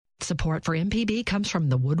Support for MPB comes from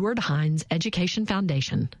the Woodward Hines Education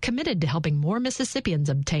Foundation, committed to helping more Mississippians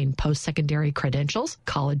obtain post-secondary credentials,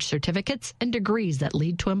 college certificates, and degrees that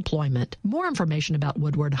lead to employment. More information about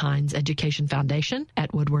Woodward Hines Education Foundation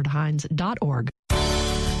at woodwardhines.org.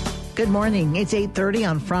 Good morning. It's 8:30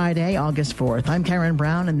 on Friday, August 4th. I'm Karen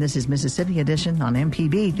Brown, and this is Mississippi Edition on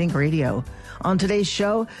MPB Think Radio. On today's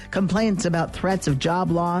show, complaints about threats of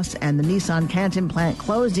job loss and the Nissan Canton plant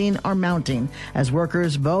closing are mounting as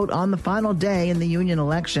workers vote on the final day in the union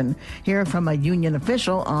election. Hear from a union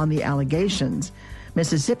official on the allegations.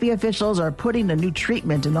 Mississippi officials are putting a new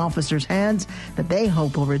treatment in officers' hands that they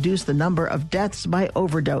hope will reduce the number of deaths by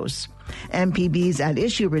overdose. MPB's At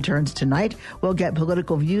Issue returns tonight. We'll get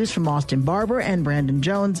political views from Austin Barber and Brandon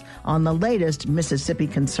Jones on the latest Mississippi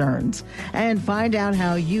concerns and find out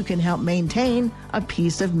how you can help maintain a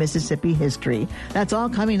piece of Mississippi history. That's all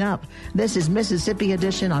coming up. This is Mississippi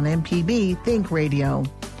Edition on MPB Think Radio.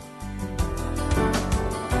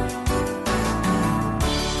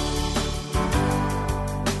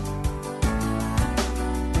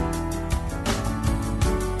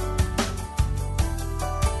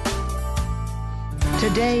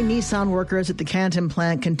 Today, Nissan workers at the Canton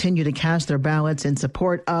plant continue to cast their ballots in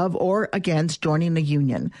support of or against joining the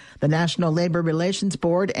union. The National Labor Relations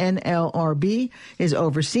Board, NLRB, is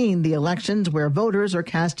overseeing the elections where voters are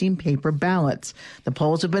casting paper ballots. The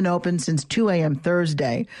polls have been open since 2 a.m.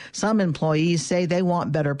 Thursday. Some employees say they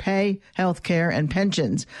want better pay, health care, and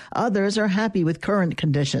pensions. Others are happy with current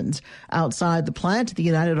conditions. Outside the plant, the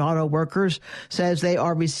United Auto Workers says they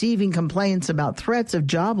are receiving complaints about threats of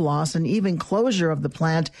job loss and even closure of the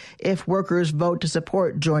plant if workers vote to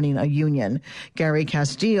support joining a union. Gary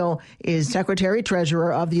Castile is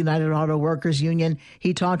Secretary-Treasurer of the United Auto Workers Union.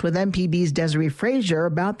 He talked with MPB's Desiree Frazier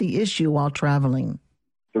about the issue while traveling.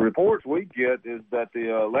 The reports we get is that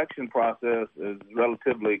the election process is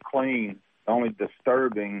relatively clean. The only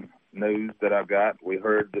disturbing news that I got, we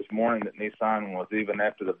heard this morning that Nissan was, even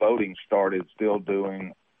after the voting started, still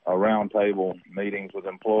doing roundtable meetings with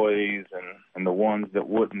employees, and the ones that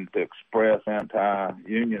wouldn't express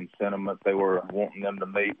anti-union sentiment, they were wanting them to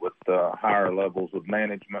meet with higher levels of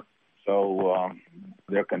management. So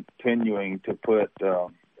they're continuing to put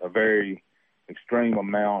a very extreme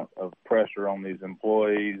amount of pressure on these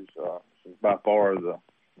employees. It's by far the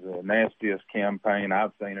nastiest campaign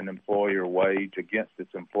I've seen an employer wage against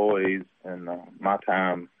its employees in my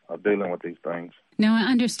time of dealing with these things. Now,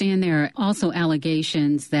 I understand there are also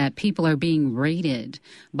allegations that people are being rated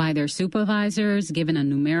by their supervisors, given a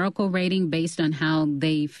numerical rating based on how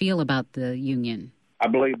they feel about the union. I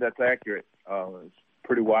believe that's accurate. It's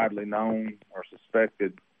pretty widely known or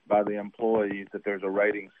suspected by the employees that there's a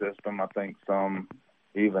rating system. I think some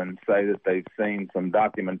even say that they've seen some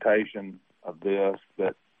documentation of this,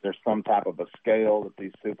 that there's some type of a scale that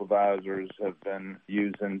these supervisors have been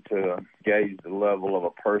using to gauge the level of a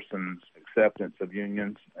person's acceptance of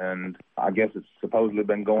unions. And I guess it's supposedly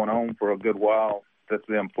been going on for a good while. That's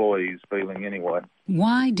the employees' feeling anyway.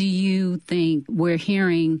 Why do you think we're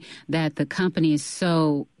hearing that the company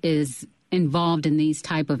is involved in these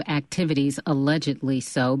type of activities, allegedly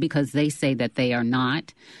so, because they say that they are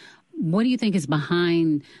not? What do you think is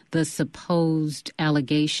behind the supposed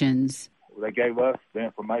allegations? They gave us the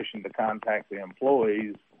information to contact the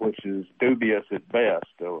employees, which is dubious at best.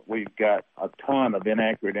 We've got a ton of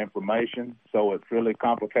inaccurate information, so it's really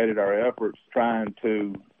complicated our efforts trying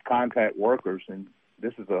to contact workers. And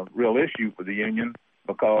this is a real issue for the union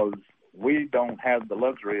because we don't have the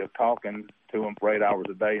luxury of talking to them for 8 hours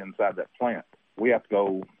a day inside that plant. We have to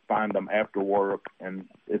go find them after work, and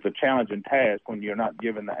it's a challenging task when you're not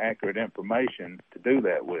given the accurate information to do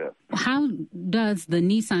that with. How does the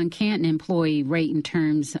Nissan Canton employee rate in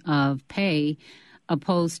terms of pay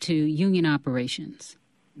opposed to union operations?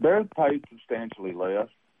 They're paid substantially less.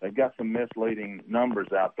 They've got some misleading numbers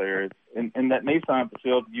out there. In that Nissan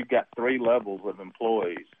facility, you've got 3 levels of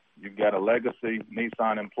employees. You've got a legacy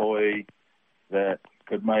Nissan employee that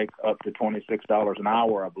could make up to $26 an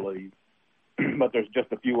hour, I believe. But there's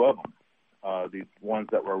just a few of them, these ones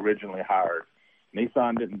that were originally hired.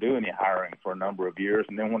 Nissan didn't do any hiring for a number of years,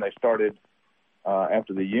 and then when they started,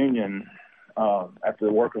 after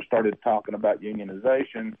the workers started talking about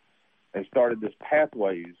unionization, they started this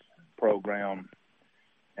Pathways program,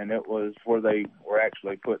 and it was where they were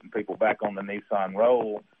actually putting people back on the Nissan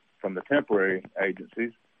roll from the temporary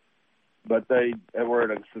agencies, but they were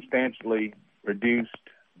at a substantially reduced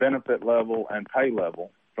benefit level and pay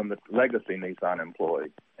level from the legacy Nissan employee.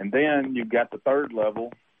 And then you've got the 3rd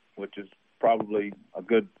level, which is probably a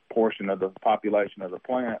good portion of the population of the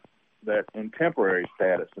plant, that in temporary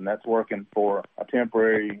status, and that's working for a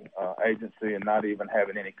temporary agency and not even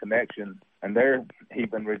having any connection. And they're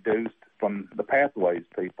even reduced from the Pathways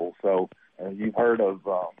people. So you've heard of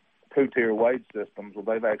two-tier wage systems. Well,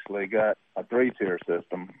 they've actually got a three-tier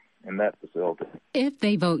system in that facility. If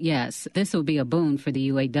they vote yes, this will be a boon for the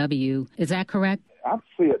UAW. Is that correct? I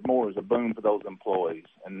see it more as a boon for those employees,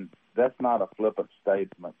 and that's not a flippant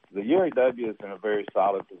statement. The UAW is in a very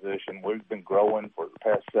solid position. We've been growing for the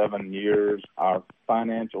past 7 years. Our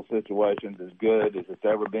financial situation is as good as it's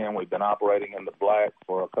ever been. We've been operating in the black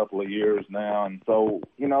for a couple of years now. And so,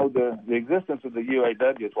 the existence of the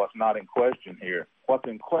UAW is what's not in question here. What's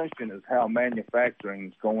in question is how manufacturing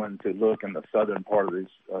is going to look in the southern part of the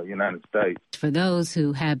United States. For those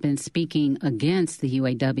who have been speaking against the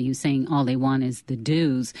UAW, saying all they want is the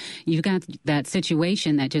dues, you've got that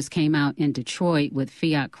situation that just came out in Detroit with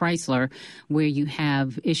Fiat Chrysler, where you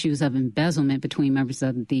have issues of embezzlement between members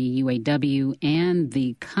of the UAW and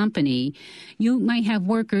the company. You might have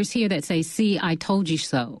workers here that say, see, I told you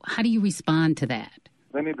so. How do you respond to that?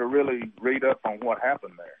 They need to really read up on what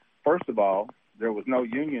happened there. First of all, there was no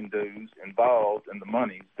union dues involved in the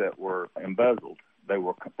monies that were embezzled. They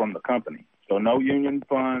were from the company. So no union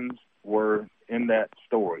funds were in that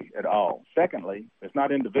story at all. Secondly, it's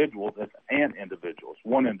not individuals, it's an individual. It's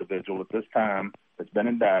one individual at this time that's been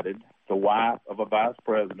indicted, the wife of a vice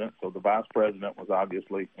president, so the vice president was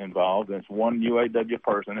obviously involved. And it's one UAW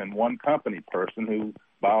person and one company person who,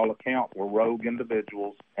 by all accounts, were rogue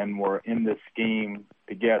individuals and were in this scheme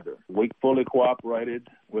together. We fully cooperated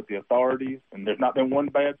with the authorities, and there's not been one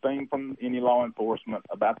bad thing from any law enforcement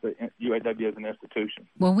about the UAW as an institution.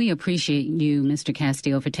 Well, we appreciate you, Mr.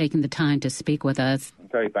 Castillo, for taking the time to speak with us.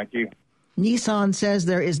 Okay, thank you. Nissan says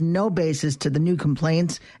there is no basis to the new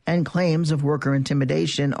complaints and claims of worker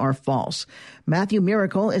intimidation are false. Matthew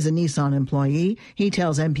Miracle is a Nissan employee. He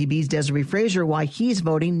tells MPB's Desiree Frazier why he's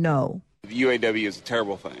voting no. The UAW is a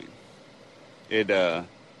terrible thing.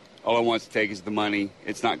 All it wants to take is the money.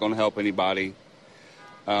 It's not going to help anybody.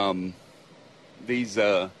 These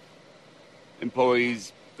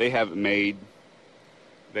employees, they have it made.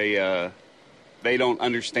 They don't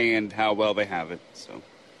understand how well they have it. So.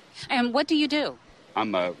 And what do you do?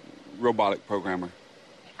 I'm a robotic programmer.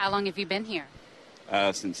 How long have you been here?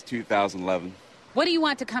 Since 2011. What do you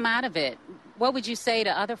want to come out of it? What would you say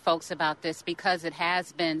to other folks about this because it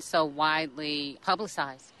has been so widely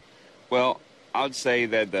publicized? Well, I would say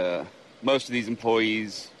that most of these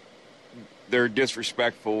employees, they're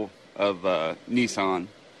disrespectful of Nissan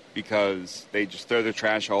because they just throw their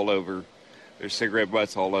trash all over, their cigarette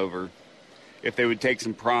butts all over. If they would take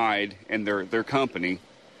some pride in their company,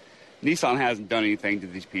 Nissan hasn't done anything to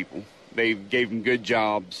these people. They gave them good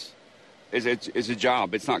jobs. It's a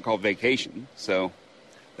job. It's not called vacation. So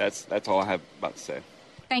that's all I have about to say.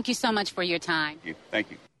 Thank you so much for your time. Thank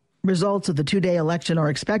you. Results of the two-day election are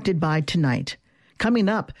expected by tonight. Coming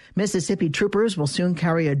up, Mississippi troopers will soon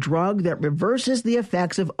carry a drug that reverses the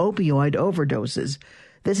effects of opioid overdoses.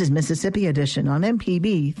 This is Mississippi Edition on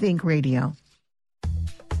MPB Think Radio.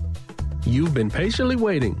 You've been patiently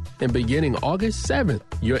waiting, and beginning August 7th,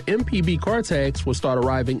 your MPB car tags will start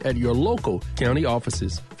arriving at your local county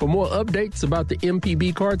offices. For more updates about the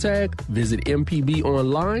MPB car tag, visit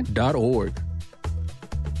mpbonline.org.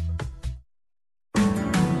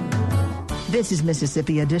 This is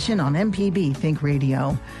Mississippi Edition on MPB Think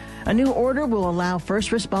Radio. A new order will allow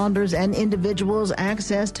first responders and individuals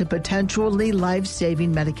access to potentially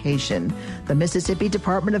life-saving medication. The Mississippi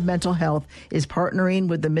Department of Mental Health is partnering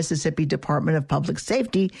with the Mississippi Department of Public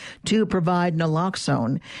Safety to provide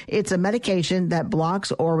naloxone. It's a medication that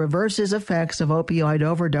blocks or reverses effects of opioid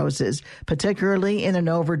overdoses, particularly in an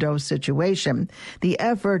overdose situation. The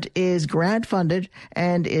effort is grant-funded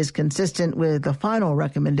and is consistent with the final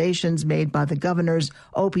recommendations made by the governor's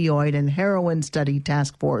Opioid and Heroin Study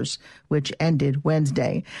Task Force, which ended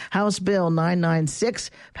Wednesday. House Bill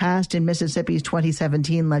 996 passed in Mississippi's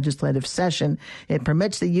 2017 legislative session. It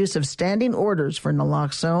permits the use of standing orders for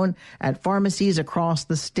naloxone at pharmacies across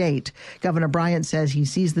the state. Governor Bryant says he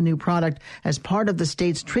sees the new product as part of the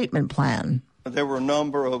state's treatment plan. There were a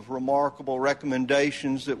number of remarkable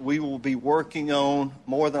recommendations that we will be working on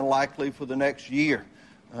more than likely for the next year.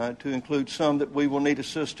 To include some that we will need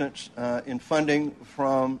assistance in funding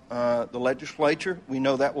from the legislature. We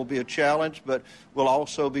know that will be a challenge, but we'll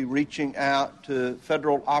also be reaching out to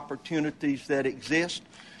federal opportunities that exist.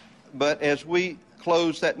 But as we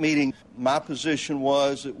close that meeting, my position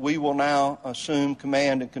was that we will now assume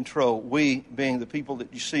command and control. We being the people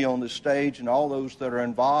that you see on this stage and all those that are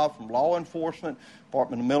involved from law enforcement,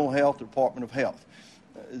 Department of Mental Health, Department of Health.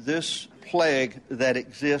 This plague that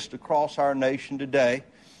exists across our nation today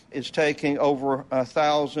is taking over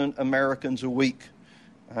 1,000 Americans a week.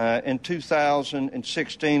 In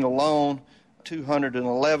 2016 alone,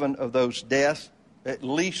 211 of those deaths, at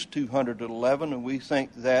least 211, and we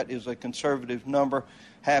think that is a conservative number,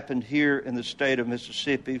 happened here in the state of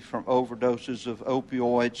Mississippi from overdoses of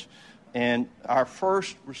opioids. And our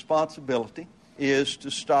first responsibility is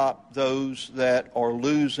to stop those that are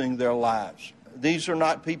losing their lives. These are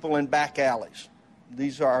not people in back alleys.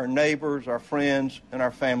 These are our neighbors, our friends, and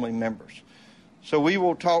our family members. So we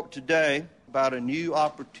will talk today about a new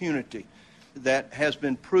opportunity that has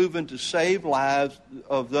been proven to save lives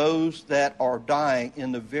of those that are dying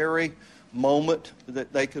in the very moment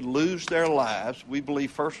that they could lose their lives. We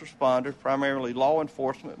believe first responders, primarily law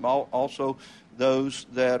enforcement, also those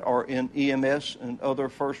that are in EMS and other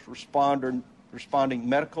first responding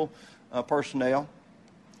medical personnel,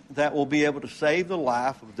 that will be able to save the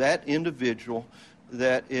life of that individual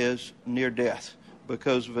that is near death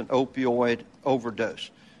because of an opioid overdose.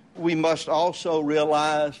 We must also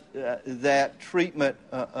realize that treatment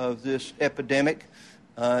of this epidemic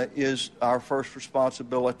is our first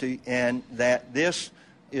responsibility, and that this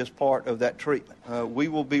is part of that treatment. We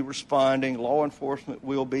will be responding, law enforcement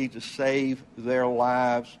will be to save their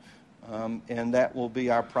lives, and that will be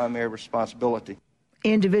our primary responsibility.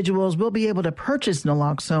 Individuals will be able to purchase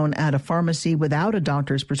naloxone at a pharmacy without a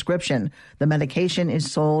doctor's prescription. The medication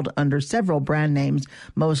is sold under several brand names,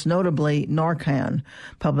 most notably Narcan.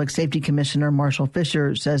 Public Safety Commissioner Marshall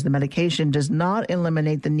Fisher says the medication does not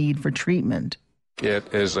eliminate the need for treatment.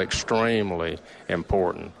 It is extremely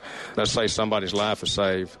important. Let's say somebody's life is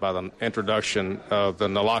saved by the introduction of the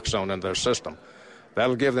naloxone into their system.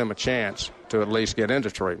 That'll give them a chance to at least get into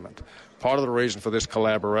treatment. Part of the reason for this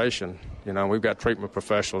collaboration, we've got treatment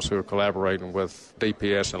professionals who are collaborating with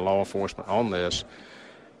DPS and law enforcement on this,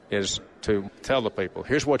 is to tell the people,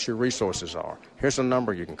 here's what your resources are. Here's a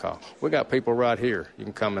number you can call. We got people right here you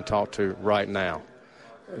can come and talk to right now.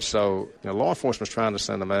 So, law enforcement's trying to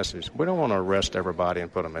send a message. We don't want to arrest everybody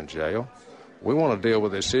and put them in jail. We want to deal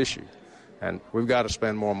with this issue. And we've got to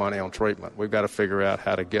spend more money on treatment. We've got to figure out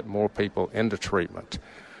how to get more people into treatment.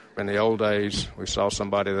 In the old days, we saw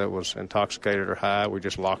somebody that was intoxicated or high, we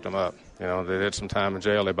just locked them up. They did some time in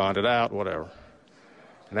jail, they bonded out, whatever.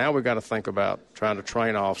 Now we've got to think about trying to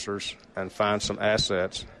train officers and find some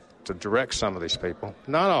assets to direct some of these people.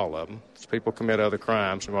 Not all of them. These people commit other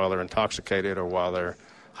crimes while they're intoxicated or while they're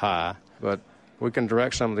high. But we can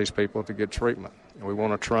direct some of these people to get treatment. And we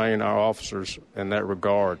want to train our officers in that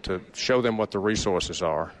regard to show them what the resources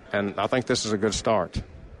are. And I think this is a good start.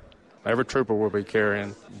 Every trooper will be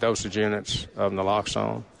carrying dosage units of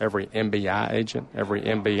naloxone, every MBI agent, every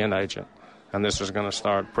MBN agent, and this is going to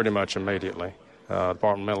start pretty much immediately.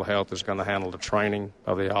 Department of Mental Health is going to handle the training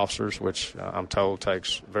of the officers, which I'm told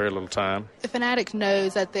takes very little time. If an addict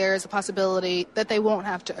knows that there is a possibility that they won't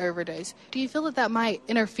have to overdose, do you feel that might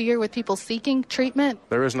interfere with people seeking treatment?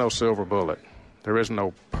 There is no silver bullet. There is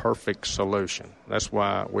no perfect solution. That's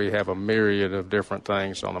why we have a myriad of different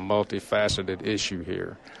things on a multifaceted issue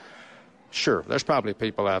here. Sure, there's probably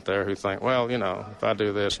people out there who think, well, if I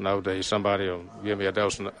do this and OD, somebody will give me a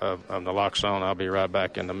dose of naloxone, I'll be right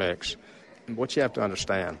back in the mix. What you have to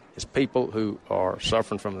understand is people who are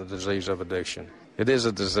suffering from the disease of addiction. It is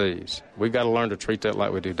a disease. We've got to learn to treat that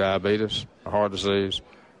like we do diabetes, or heart disease,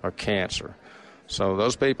 or cancer. So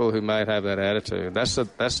those people who might have that attitude, that's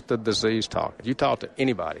the disease talk. If you talk to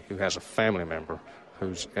anybody who has a family member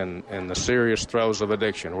who's in the serious throes of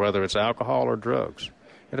addiction, whether it's alcohol or drugs,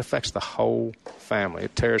 it affects the whole family.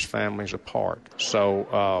 It tears families apart.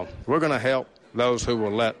 So we're going to help those who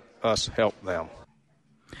will let us help them.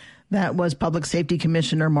 That was Public Safety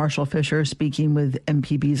Commissioner Marshall Fisher speaking with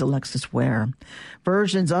MPB's Alexis Ware.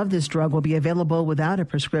 Versions of this drug will be available without a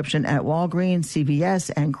prescription at Walgreens, CVS,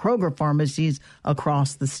 and Kroger pharmacies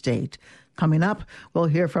across the state. Coming up, we'll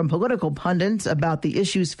hear from political pundits about the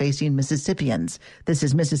issues facing Mississippians. This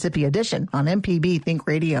is Mississippi Edition on MPB Think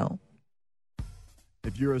Radio.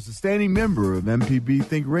 If you're a sustaining member of MPB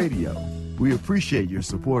Think Radio, we appreciate your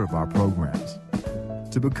support of our programs.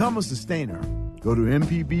 To become a sustainer, go to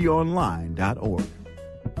mpbonline.org.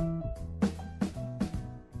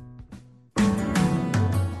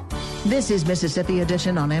 This is Mississippi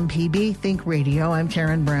Edition on MPB Think Radio. I'm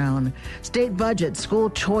Karen Brown. State budget, school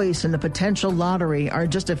choice, and the potential lottery are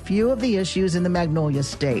just a few of the issues in the Magnolia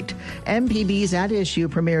State. MPB's At Issue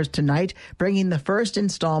premieres tonight, bringing the first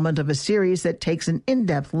installment of a series that takes an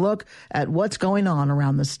in-depth look at what's going on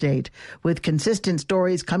around the state. With consistent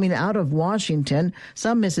stories coming out of Washington,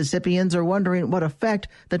 some Mississippians are wondering what effect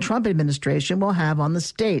the Trump administration will have on the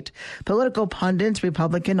state. Political pundits,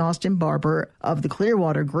 Republican Austin Barber of the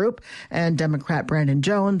Clearwater Group, and Democrat Brandon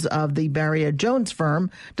Jones of the Barrier Jones firm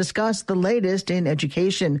discuss the latest in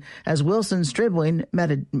education as Wilson Stribling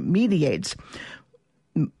mediates.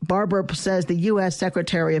 Barber says the U.S.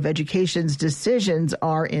 Secretary of Education's decisions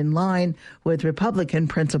are in line with Republican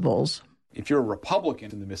principles. If you're a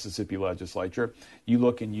Republican in the Mississippi legislature, you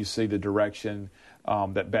look and you see the direction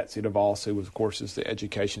that Betsy DeVos, who, of course, is the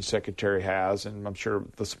education secretary, has, and I'm sure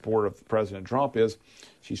the support of President Trump is,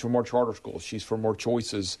 she's for more charter schools. She's for more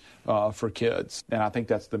choices for kids. And I think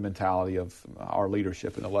that's the mentality of our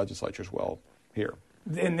leadership in the legislature as well here.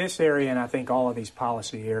 In this area, and I think all of these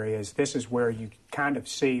policy areas, this is where you kind of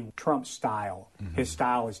see Trump's style. Mm-hmm. His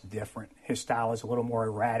style is different. His style is a little more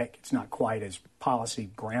erratic. It's not quite as policy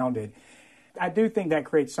grounded. I do think that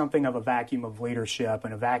creates something of a vacuum of leadership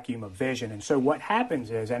and a vacuum of vision. And so what happens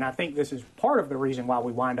is, and I think this is part of the reason why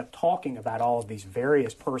we wind up talking about all of these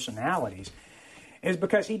various personalities, is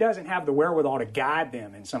because he doesn't have the wherewithal to guide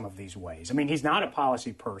them in some of these ways. I mean, he's not a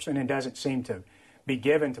policy person and doesn't seem to be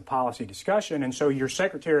given to policy discussion. And so your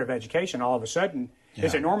Secretary of Education all of a sudden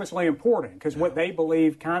is enormously important because what they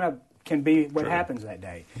believe kind of can be what happens that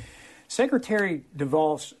day. Secretary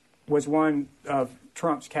DeVos was one of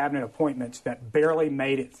Trump's cabinet appointments that barely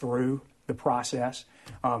made it through the process,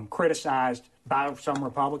 criticized by some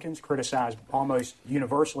Republicans, criticized almost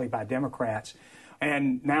universally by Democrats.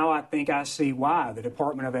 And now I think I see why the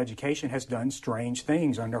Department of Education has done strange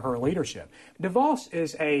things under her leadership. DeVos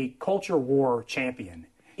is a culture war champion.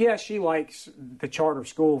 Yes, she likes the charter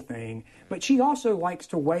school thing, but she also likes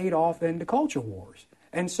to wade off into culture wars.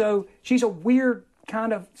 And so she's a weird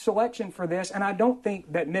kind of selection for this, and I don't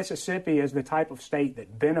think that Mississippi is the type of state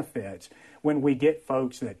that benefits when we get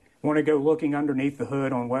folks that want to go looking underneath the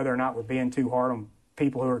hood on whether or not we're being too hard on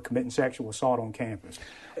people who are committing sexual assault on campus.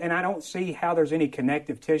 And I don't see how there's any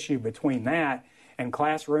connective tissue between that and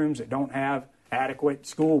classrooms that don't have adequate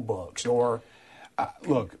school books or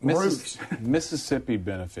look, Mississippi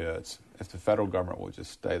benefits if the federal government will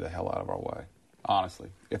just stay the hell out of our way, honestly.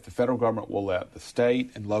 If the federal government will let the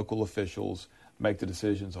state and local officials make the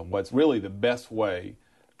decisions on what's really the best way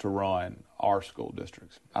to run our school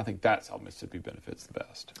districts. I think that's how Mississippi benefits the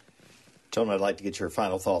best. Tony, I'd like to get your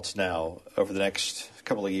final thoughts now. Over the next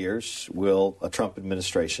couple of years, will a Trump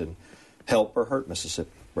administration help or hurt Mississippi?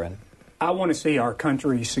 Brandon? I want to see our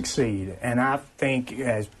country succeed, and I think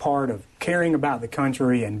as part of caring about the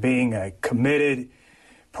country and being a committed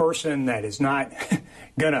person that is not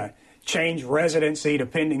going to change residency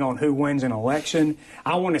depending on who wins an election,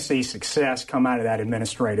 I want to see success come out of that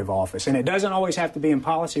administrative office. And it doesn't always have to be in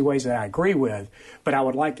policy ways that I agree with, but I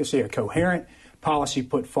would like to see a coherent policy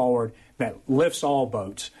put forward that lifts all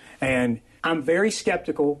boats. And I'm very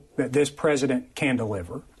skeptical that this president can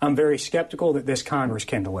deliver. I'm very skeptical that this Congress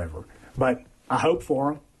can deliver. But I hope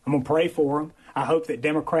for him. I'm going to pray for him. I hope that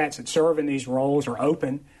Democrats that serve in these roles are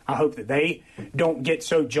open. I hope that they don't get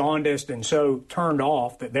so jaundiced and so turned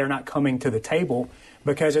off that they're not coming to the table.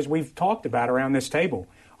 Because as we've talked about around this table,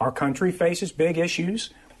 our country faces big issues,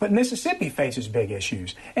 but Mississippi faces big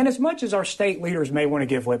issues. And as much as our state leaders may want to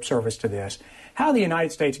give lip service to this, how the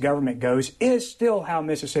United States government goes is still how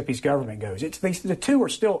Mississippi's government goes. The two are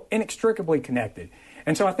still inextricably connected.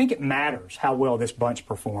 And so I think it matters how well this bunch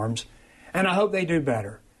performs. And I hope they do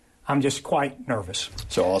better. I'm just quite nervous.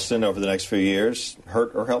 So, Austin, over the next few years,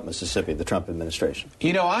 hurt or help Mississippi, the Trump administration?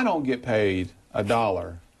 You know, I don't get paid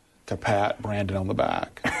 $1 to pat Brandon on the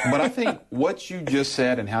back. But I think what you just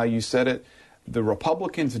said and how you said it, the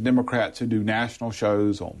Republicans and Democrats who do national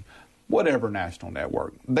shows on whatever national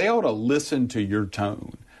network, they ought to listen to your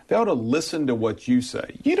tone. They ought to listen to what you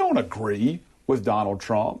say. You don't agree with Donald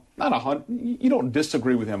Trump. You don't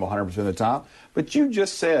disagree with him 100% of the time, but you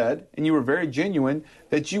just said, and you were very genuine,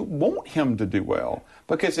 that you want him to do well.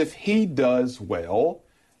 Because if he does well,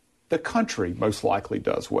 the country most likely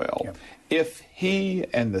does well. Yep. If he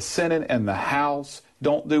and the Senate and the House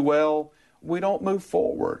don't do well, we don't move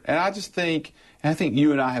forward. And I think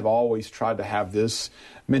you and I have always tried to have this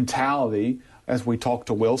mentality as we talk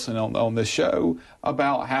to Wilson on this show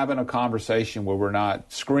about having a conversation where we're not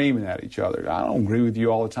screaming at each other. I don't agree with you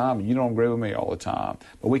all the time, and you don't agree with me all the time.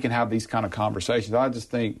 But we can have these kind of conversations. I just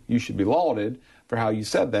think you should be lauded for how you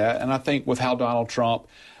said that. And I think with how Donald Trump,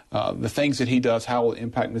 the things that he does, how will it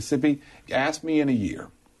impact Mississippi, ask me in a year.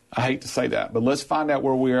 I hate to say that, but let's find out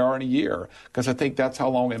where we are in a year, because I think that's how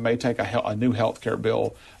long it may take a new health care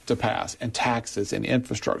bill to pass, and taxes and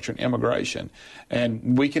infrastructure and immigration.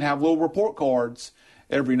 And we can have little report cards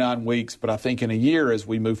every 9 weeks, but I think in a year, as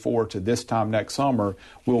we move forward to this time next summer,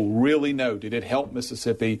 we'll really know, did it help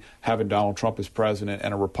Mississippi having Donald Trump as president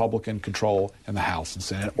and a Republican control in the House and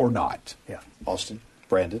Senate or not? Yeah. Austin,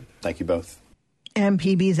 Brandon, thank you both.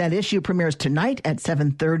 MPB's At Issue premieres tonight at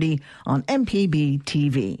 7:30 on MPB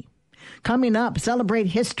TV. Coming up, celebrate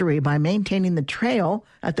history by maintaining the trail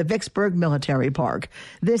at the Vicksburg Military Park.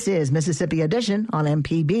 This is Mississippi Edition on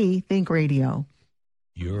MPB Think Radio.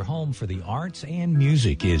 Your home for the arts and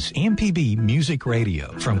music is MPB Music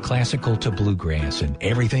Radio. From classical to bluegrass and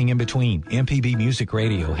everything in between, MPB Music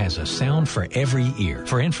Radio has a sound for every ear.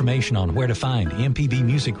 For information on where to find MPB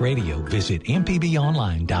Music Radio, visit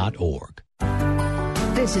mpbonline.org.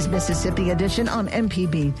 This is Mississippi Edition on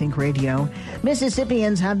MPB Think Radio.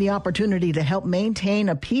 Mississippians have the opportunity to help maintain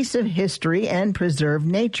a piece of history and preserve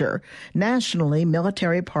nature. Nationally,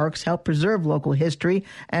 military parks help preserve local history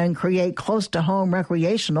and create close-to-home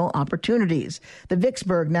recreational opportunities. The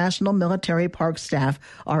Vicksburg National Military Park staff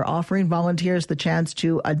are offering volunteers the chance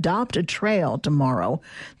to adopt a trail tomorrow.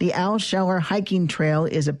 The Al Scheller Hiking Trail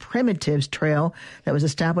is a primitives trail that was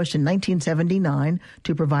established in 1979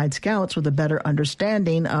 to provide scouts with a better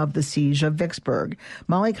understanding of the siege of Vicksburg.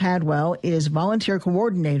 Molly Cadwell is volunteer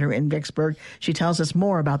coordinator in Vicksburg. She tells us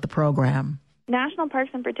more about the program. National parks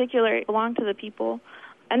in particular belong to the people,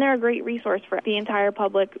 and they're a great resource for the entire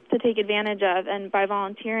public to take advantage of. And by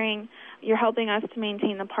volunteering, you're helping us to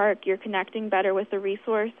maintain the park. You're connecting better with the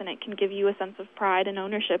resource, and it can give you a sense of pride and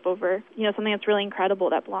ownership over, something that's really incredible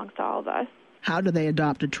that belongs to all of us. How do they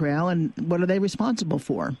adopt a trail, and what are they responsible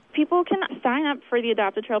for? People can sign up for the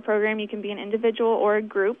Adopt a Trail program. You can be an individual or a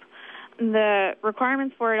group. The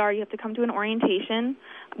requirements for it are you have to come to an orientation.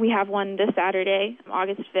 We have one this Saturday,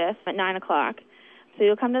 August 5th at 9 o'clock. So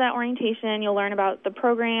you'll come to that orientation. You'll learn about the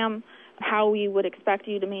program, how we would expect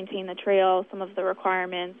you to maintain the trail, some of the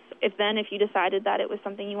requirements. If you decided that it was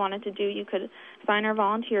something you wanted to do, you could sign our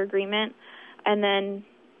volunteer agreement, and then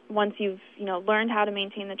once you've learned how to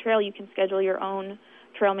maintain the trail, you can schedule your own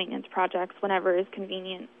trail maintenance projects whenever is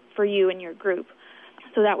convenient for you and your group.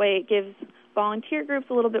 So that way it gives volunteer groups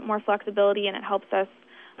a little bit more flexibility, and it helps us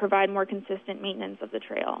provide more consistent maintenance of the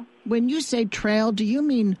trail. When you say trail, do you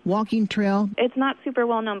mean walking trail? It's not super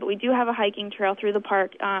well known, but we do have a hiking trail through the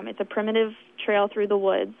park. It's a primitive trail through the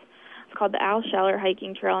woods. It's called the Al Scheller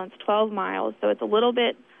Hiking Trail, and it's 12 miles, so it's a little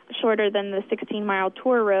bit shorter than the 16-mile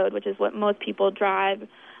tour road, which is what most people drive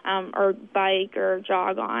or bike or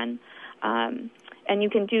jog on. And you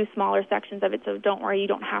can do smaller sections of it, so don't worry, you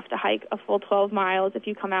don't have to hike a full 12 miles if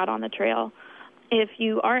you come out on the trail. If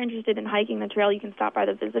you are interested in hiking the trail, you can stop by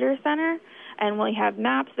the visitor center, and we have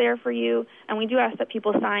maps there for you. And we do ask that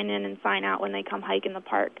people sign in and sign out when they come hike in the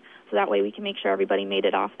park, so that way we can make sure everybody made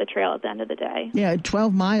it off the trail at the end of the day. Yeah,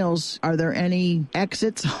 12 miles. Are there any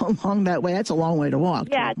exits along that way? That's a long way to walk.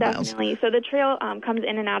 Yeah, definitely. So the trail comes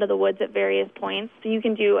in and out of the woods at various points. So you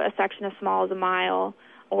can do a section as small as a mile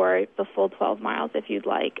or the full 12 miles if you'd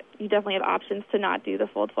like. You definitely have options to not do the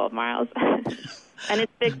full 12 miles. And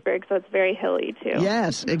it's Vicksburg, so it's very hilly, too.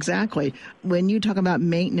 Yes, exactly. When you talk about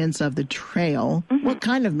maintenance of the trail, what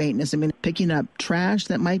kind of maintenance? I mean, picking up trash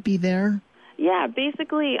that might be there? Yeah,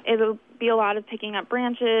 basically it'll be a lot of picking up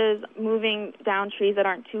branches, moving down trees that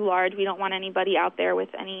aren't too large. We don't want anybody out there with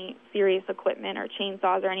any serious equipment or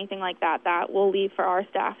chainsaws or anything like that. That we'll leave for our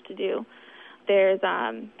staff to do. There's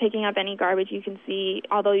picking up any garbage you can see,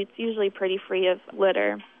 although it's usually pretty free of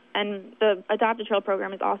litter. And the Adopt a Trail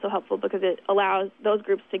program is also helpful because it allows those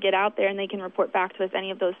groups to get out there and they can report back to us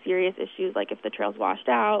any of those serious issues, like if the trail's washed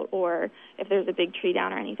out or if there's a big tree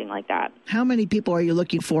down or anything like that. How many people are you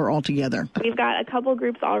looking for altogether? We've got a couple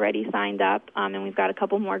groups already signed up, and we've got a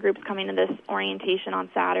couple more groups coming to this orientation on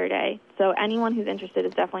Saturday. So anyone who's interested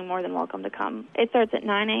is definitely more than welcome to come. It starts at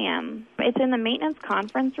 9 a.m. It's in the maintenance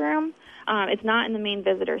conference room. It's not in the main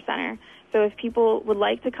visitor center. So if people would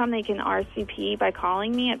like to come, they can RSVP by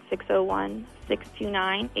calling me at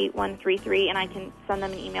 601-629-8133, and I can send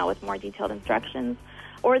them an email with more detailed instructions.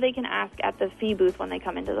 Or they can ask at the fee booth when they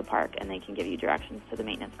come into the park, and they can give you directions to the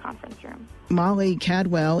maintenance conference room. Molly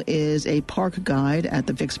Cadwell is a park guide at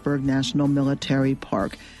the Vicksburg National Military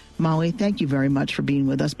Park. Molly, thank you very much for being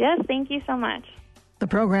with us. Yes, thank you so much. The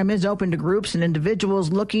program is open to groups and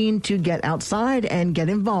individuals looking to get outside and get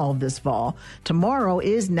involved this fall. Tomorrow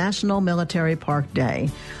is National Military Park Day.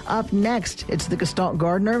 Up next, it's the Gestalt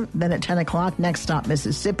Gardener. Then at 10 o'clock, Next Stop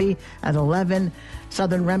Mississippi. At 11,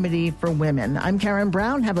 Southern Remedy for Women. I'm Karen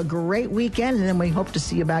Brown. Have a great weekend, and then we hope to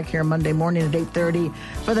see you back here Monday morning at 8:30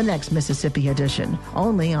 for the next Mississippi edition,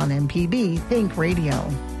 only on MPB Think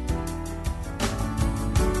Radio.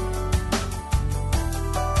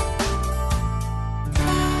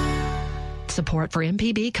 Support for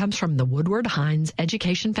MPB comes from the Woodward Hines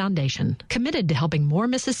Education Foundation, committed to helping more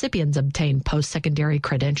Mississippians obtain post-secondary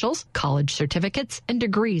credentials, college certificates, and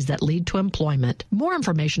degrees that lead to employment. More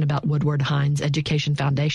information about Woodward Hines Education Foundation